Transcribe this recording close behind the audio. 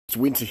It's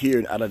winter here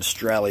in Adelaide,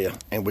 Australia,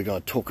 and we're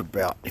going to talk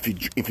about, if you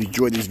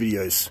enjoy these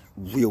videos,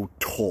 real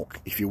talk.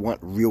 If you want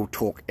real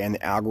talk and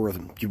the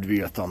algorithm, give the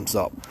video a thumbs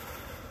up.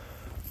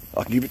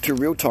 I can give it to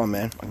real time,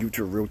 man. I can give it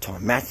to real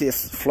time.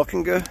 Mathias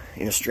Fluckiger,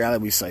 in Australia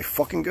we say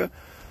Fluckiger.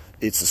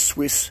 It's a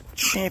Swiss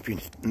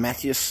champion.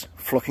 Mathias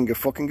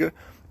Fluckiger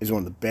is one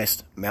of the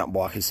best mountain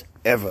bikers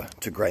ever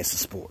to grace the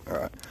sport. All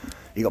right,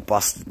 he got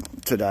busted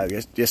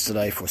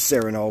yesterday for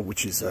Serenol,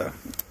 which is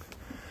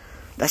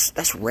that's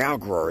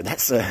Rowgrow.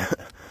 That's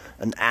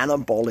an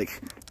anabolic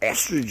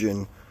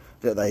estrogen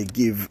that they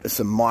give.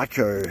 It's a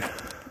micro. I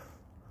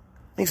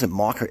think it's a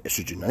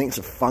microestrogen. I think it's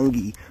a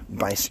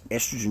fungi-based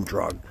estrogen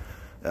drug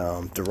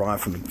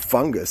derived from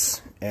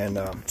fungus. And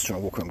just trying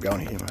to walk where I'm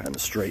going here around the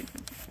street.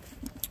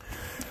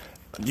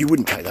 You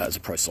wouldn't take that as a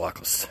pro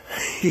cyclist.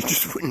 You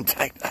just wouldn't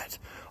take that.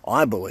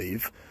 I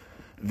believe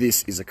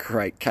this is a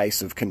great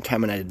case of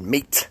contaminated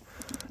meat.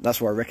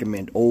 That's why I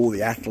recommend all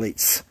the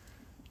athletes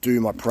do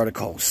my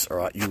protocols. All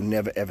right, you'll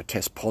never ever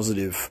test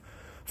positive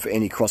for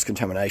any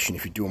cross-contamination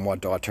if you're doing my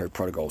dietary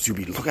protocols. You'll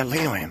be, look how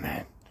lean I am,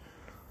 man.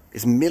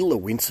 It's middle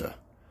of winter.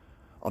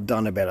 I've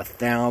done about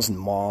 1,000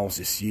 miles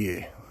this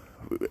year.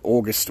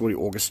 August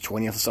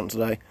 20th or something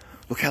today.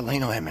 Look how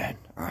lean I am, man.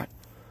 All right.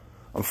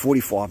 I'm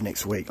 45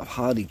 next week. I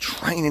hardly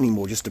train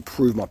anymore just to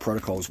prove my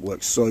protocols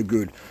work so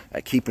good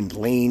at keeping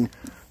lean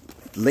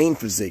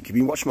physique. If you've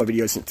been watching my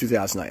videos since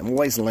 2008, I'm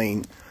always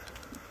lean,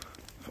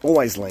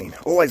 always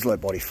low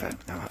body fat.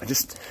 I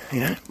just,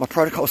 my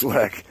protocols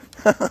work.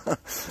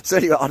 So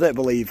anyway, I don't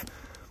believe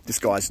this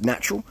guy's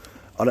natural.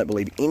 I don't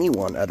believe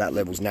anyone at that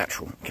level is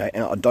natural, okay?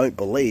 And I don't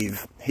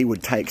believe he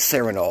would take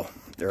Serenol.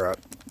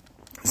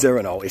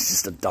 Serenol is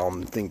just a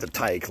dumb thing to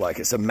take. Like,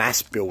 it's a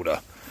mass builder,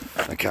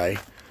 okay?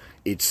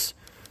 It's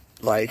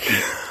like,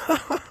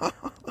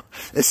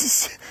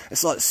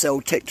 it's like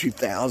Cell Tech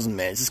 2000,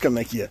 man. It's just going to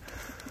make you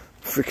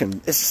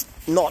freaking, it's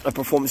not a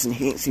performance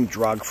enhancing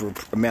drug for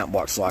a mountain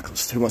bike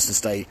cyclist who wants to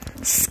stay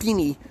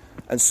skinny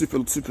and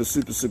super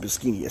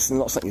skinny. It's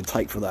not something you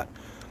take for that.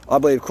 I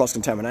believe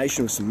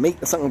cross-contamination with some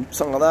meat or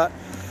something like that.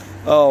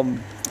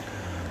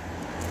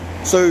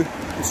 So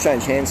let's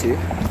change hands here.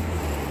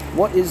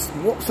 What's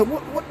the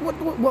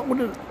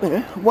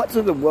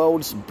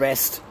world's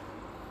best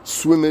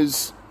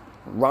swimmers,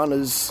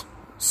 runners,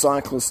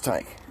 cyclists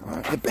take? All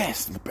right,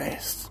 the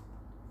best.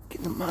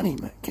 Getting the money,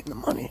 mate. Getting the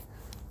money.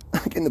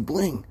 Getting the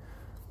bling.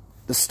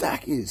 The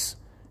stack is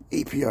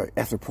EPO,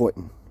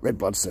 erythropoietin, red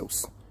blood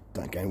cells.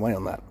 Don't gain weight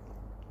on that.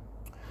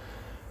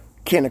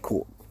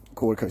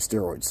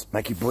 Corticosteroids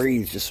make you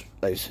breathe.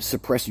 They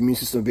suppress your immune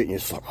system a bit, and you're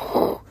just like,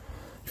 oh,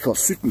 you feel like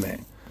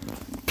Superman.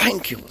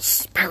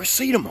 Painkillers,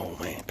 paracetamol,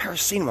 man.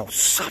 Paracetamol is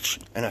such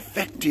an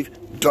effective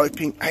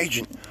doping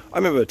agent. I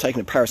remember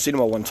taking a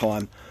paracetamol one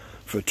time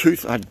for a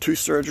tooth. I had a tooth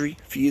surgery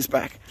a few years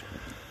back,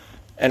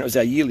 and it was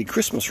our yearly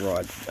Christmas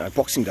ride,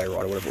 Boxing Day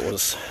ride, or whatever it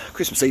was,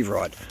 Christmas Eve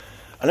ride.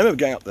 And I remember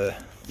going up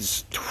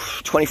this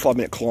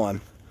 25-minute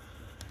climb,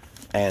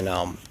 and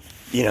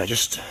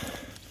just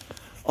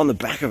on the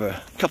back of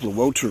a couple of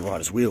World Tour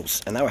riders'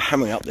 wheels, and they were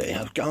hammering up there.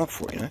 I was going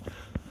for it,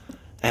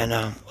 and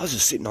I was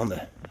just sitting on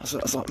there. I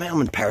was like, man, I'm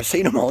in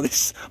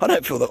paracetamol. I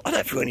don't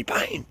feel any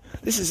pain.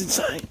 This is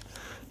insane.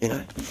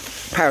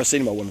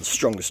 Paracetamol, one of the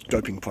strongest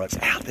doping products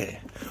out there.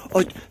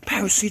 Oh,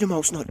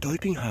 paracetamol's not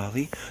doping,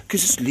 Harley,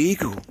 because it's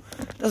legal.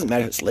 It doesn't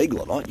matter if it's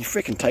legal or not. You're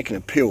freaking taking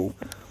a pill.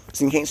 It's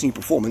enhancing your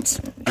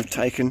performance. You've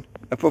taken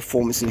a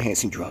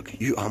performance-enhancing drug.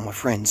 You are, my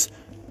friends,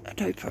 a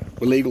doper.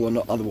 We're legal or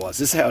not otherwise.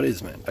 This is how it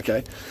is, man,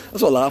 okay?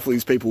 That's why I laugh at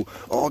these people.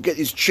 Oh, get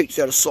these cheats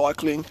out of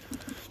cycling.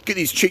 Get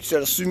these cheats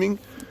out of swimming.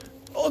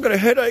 Oh, I've got a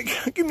headache.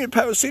 Give me a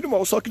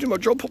paracetamol so I can do my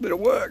job properly at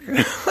work.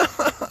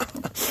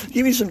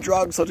 Give me some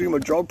drugs so I can do my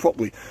job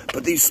properly.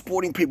 But these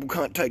sporting people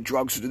can't take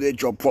drugs to do their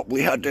job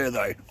properly. How dare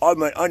they?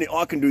 Only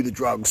I can do the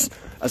drugs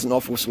as an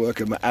office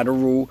worker. My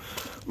Adderall,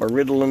 my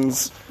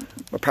Ritalins,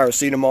 my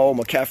paracetamol,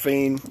 my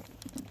caffeine.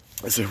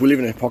 So we live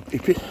in a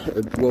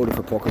world of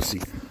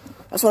hypocrisy.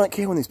 That's why I don't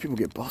care when these people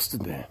get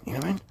busted, man. You know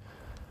what I mean?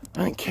 I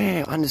don't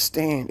care. I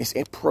understand. It's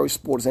pro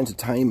sport. It's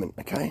entertainment,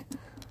 okay?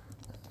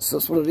 So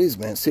that's what it is,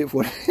 man. See it for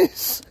what it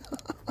is.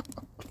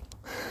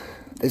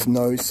 There's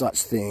no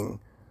such thing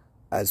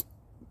as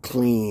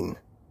clean,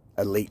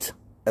 elite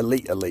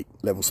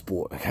level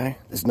sport, okay?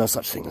 There's no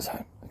such thing as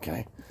that,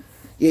 okay?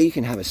 Yeah, you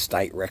can have a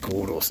state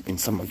record or in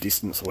some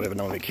distance or whatever,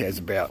 no one cares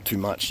about too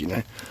much,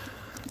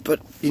 But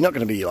you're not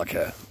going to be like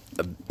you're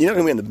not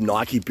going to be on the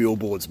Nike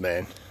billboards,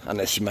 man,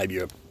 unless you maybe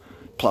you're a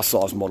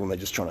plus-size model and they're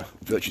just trying to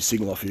virtue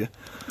signal off you.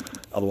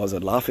 Otherwise,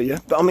 I'd laugh at you.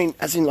 But I mean,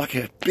 as in like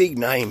a big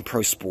name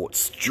pro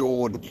sports,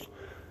 Jordan,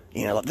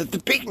 like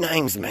the big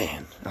names,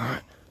 man. All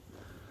right,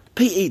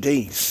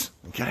 PEDs,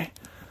 okay.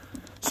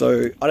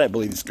 So I don't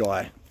believe this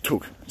guy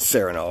took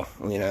Serenol.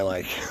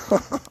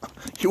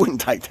 You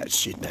wouldn't take that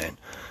shit, man.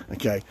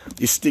 Okay,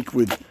 you stick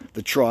with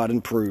the tried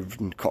and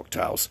proven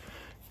cocktails.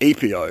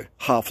 EPO,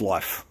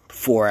 half-life,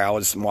 4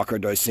 hours,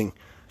 microdosing.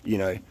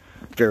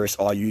 Various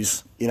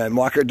IUs.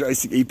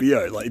 Microdosing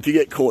EPO. Like if you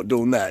get caught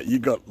doing that, you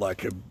got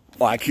like a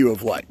IQ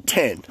of like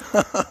 10.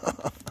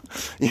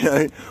 You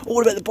know, or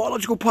what about the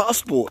biological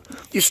passport?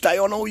 You stay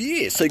on all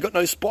year, so you've got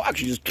no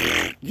spikes. You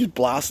just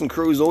blast and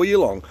cruise all year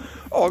long.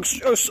 Oh,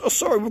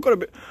 sorry, we've got a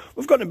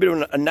bit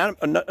of an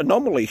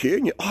anomaly here.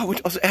 And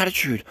what's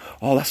altitude?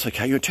 Oh, that's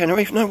okay. You're at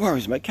Tenerife. No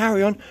worries, mate.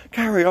 Carry on.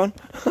 Carry on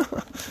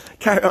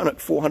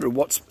at 400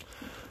 watts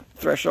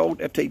threshold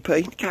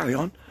FTP. Carry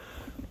on.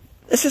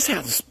 It's just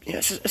how this. You know,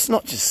 it's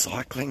not just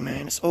cycling,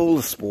 man. It's all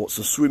the sports,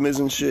 the swimmers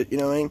and shit. You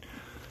know what I mean?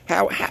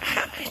 How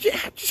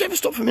just ever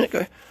stop for a minute?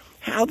 Go.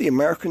 How the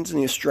Americans and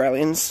the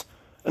Australians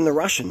and the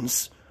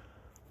Russians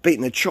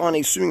beating the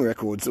Chinese swimming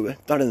records that were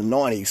done in the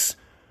 90s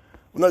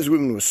when those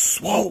women were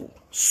swole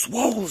as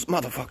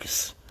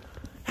motherfuckers.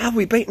 How have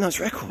we beaten those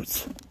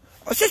records?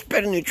 Oh, it's just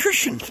better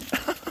nutrition.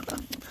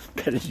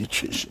 Better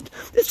nutrition.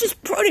 It's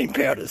just protein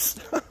powders.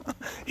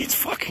 It's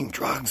fucking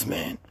drugs,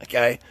 man.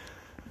 Okay?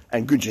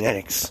 And good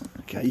genetics.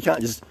 Okay? You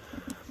can't just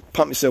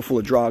pump yourself full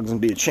of drugs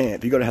and be a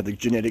champ. You've got to have the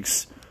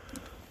genetics.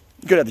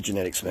 You've got to have the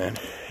genetics, man.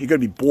 You've got to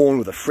be born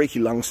with a freaky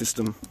lung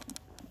system.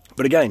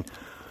 But again,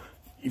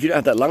 if you don't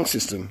have that lung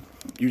system,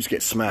 you just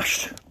get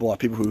smashed by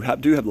people who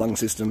do have lung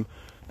system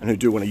and who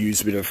do want to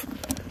use a bit of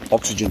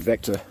oxygen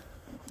vector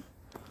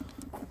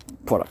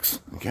products,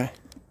 okay?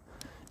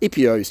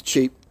 EPO is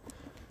cheap.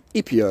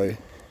 EPO,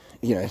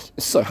 you know,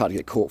 it's so hard to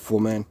get caught for,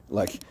 man.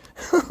 Like,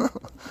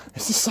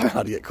 it's just so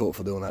hard to get caught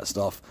for doing that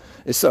stuff.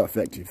 It's so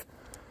effective.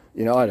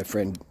 You know, I've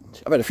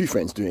had a few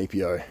friends doing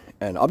EPO,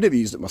 and I've never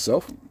used it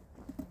myself.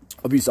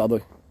 I've used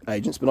other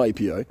agents, but not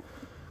EPO,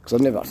 because I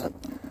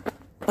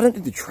don't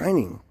do the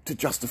training to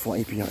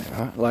justify EPO,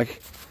 right?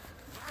 Like,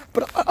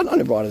 but I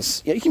know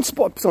riders, yeah, you can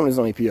spot someone who's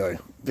on EPO,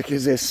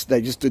 because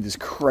they just do this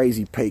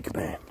crazy peak,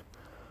 man.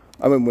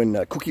 I remember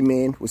when Cookie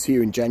Man was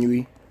here in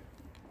January,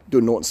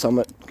 doing Norton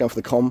Summit, going for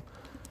the comm.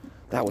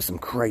 That was some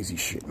crazy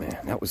shit, man.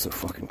 That was a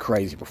fucking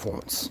crazy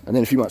performance. And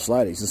then a few months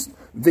later, he's just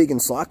vegan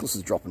cyclist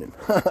is dropping him.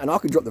 And I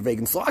could drop the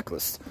vegan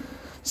cyclist.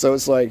 So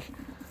it's like,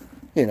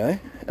 you know,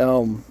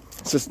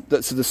 so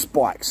the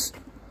spikes,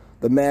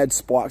 the mad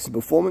spikes in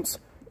performance,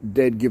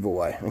 dead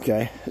giveaway,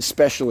 okay?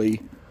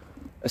 Especially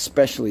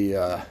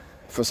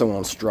for someone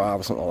on Strava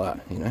or something like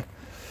that, you know?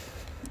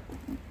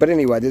 But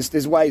anyway,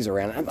 there's ways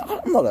around it.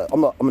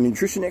 I'm a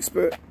nutrition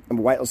expert, I'm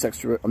a weight loss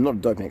expert, I'm not a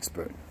doping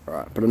expert, all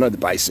right? But I know the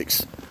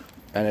basics.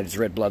 And it's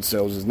red blood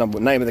cells is the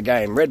name of the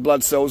game. Red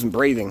blood cells and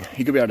breathing.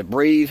 You got to be able to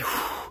breathe.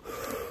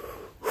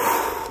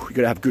 You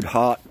got to have good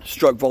heart,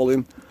 stroke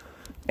volume,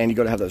 and you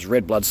got to have those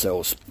red blood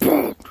cells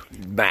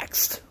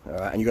maxed. All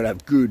right? And you got to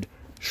have good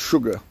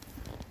sugar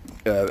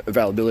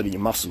availability in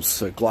your muscles,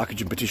 so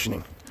glycogen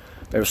partitioning.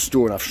 They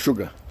restore enough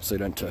sugar so you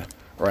don't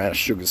run out of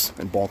sugars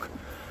and bonk.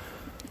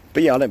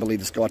 But yeah, I don't believe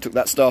this guy took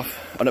that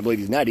stuff. I don't believe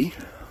he's natty,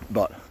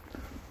 but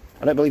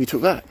I don't believe he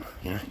took that.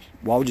 You know,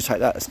 why would you take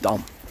that? It's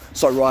dumb.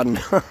 It's like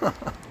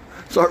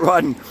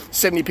riding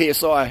 70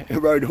 psi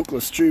road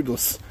hookless,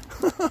 tubeless,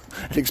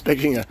 and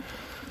expecting a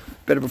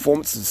better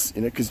performances,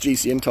 you know, because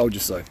GCN told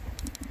you so.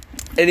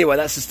 Anyway,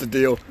 that's just the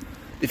deal.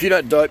 If you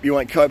don't dope, you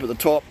won't cope at the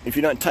top. If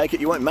you don't take it,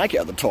 you won't make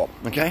it at the top.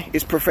 Okay,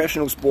 it's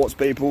professional sports,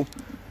 people.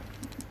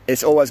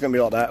 It's always going to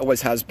be like that.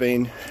 Always has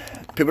been.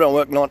 People don't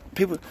work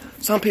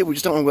some people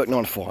just don't want to work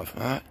 9 to 5.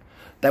 All right,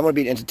 they want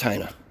to be an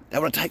entertainer. They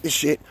want to take this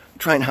shit,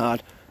 train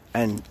hard,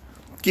 and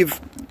give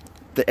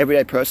the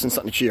everyday person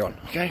something to cheer on,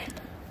 okay?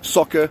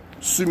 Soccer,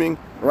 swimming,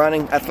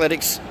 running,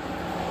 athletics.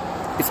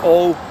 It's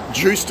all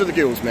juice to the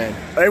gills, man.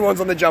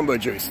 Everyone's on the jumbo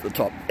juice at the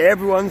top.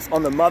 Everyone's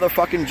on the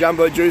motherfucking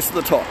jumbo juice at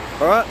the top,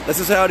 all right? This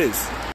is how it is.